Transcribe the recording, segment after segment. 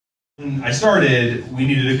When I started, we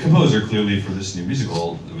needed a composer, clearly, for this new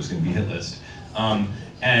musical that was going to be hit list.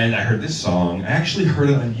 And I heard this song. I actually heard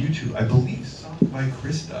it on YouTube. I believe sung by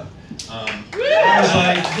Krysta. I was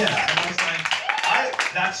like,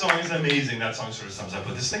 that song is amazing. That song sort of sums up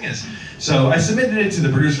what this thing is. So I submitted it to the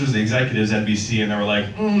producers, the executives, NBC, and they were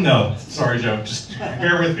like, no, sorry, Joe, just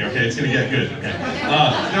bear with me, okay? It's going to get good, okay?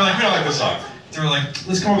 They're like, we don't like this song. So we're like,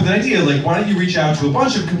 let's come up with an idea. Like, why don't you reach out to a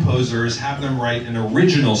bunch of composers, have them write an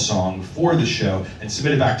original song for the show, and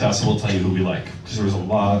submit it back to us, and we'll tell you who we like. Because there was a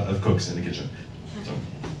lot of cooks in the kitchen. So,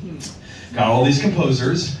 got all these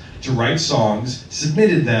composers to write songs,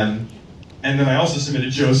 submitted them, and then I also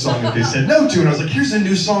submitted Joe's song that they said no to, and I was like, here's a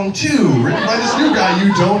new song too, written by this new guy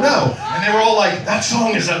you don't know. And they were all like, that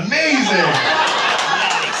song is amazing! And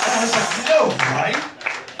I was like, no, right?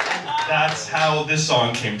 That's how this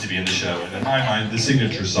song came to be in the show, and in my mind, the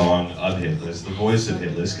signature song of Hit List, the voice of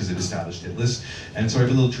Hit List, because it established Hit List. And so I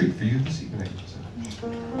have a little treat for you this evening.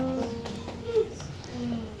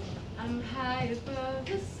 I'm high above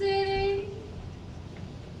the city,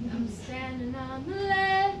 I'm standing on the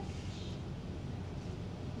ledge.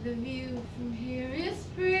 The view from here is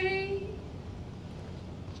pretty,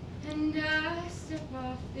 and I step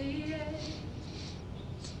off the edge.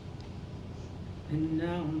 And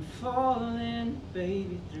now I'm falling,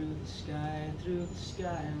 baby, through the sky,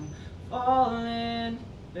 I'm falling,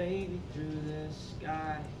 baby, through the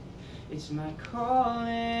sky. It's my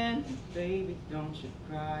calling, baby, don't you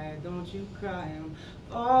cry, I'm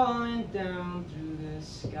falling down through the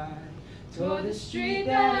sky, toward the street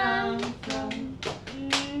that I'm from.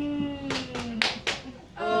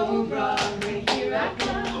 Oh, Broadway, here I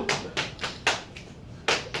come.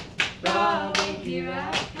 Broadway, here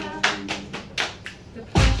I come. The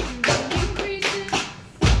pressure increases,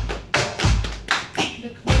 the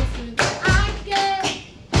closer that I get.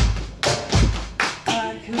 I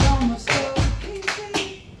could almost go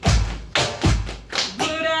crazy,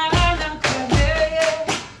 but I'm not quite there yet.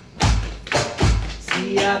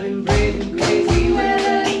 See, I've been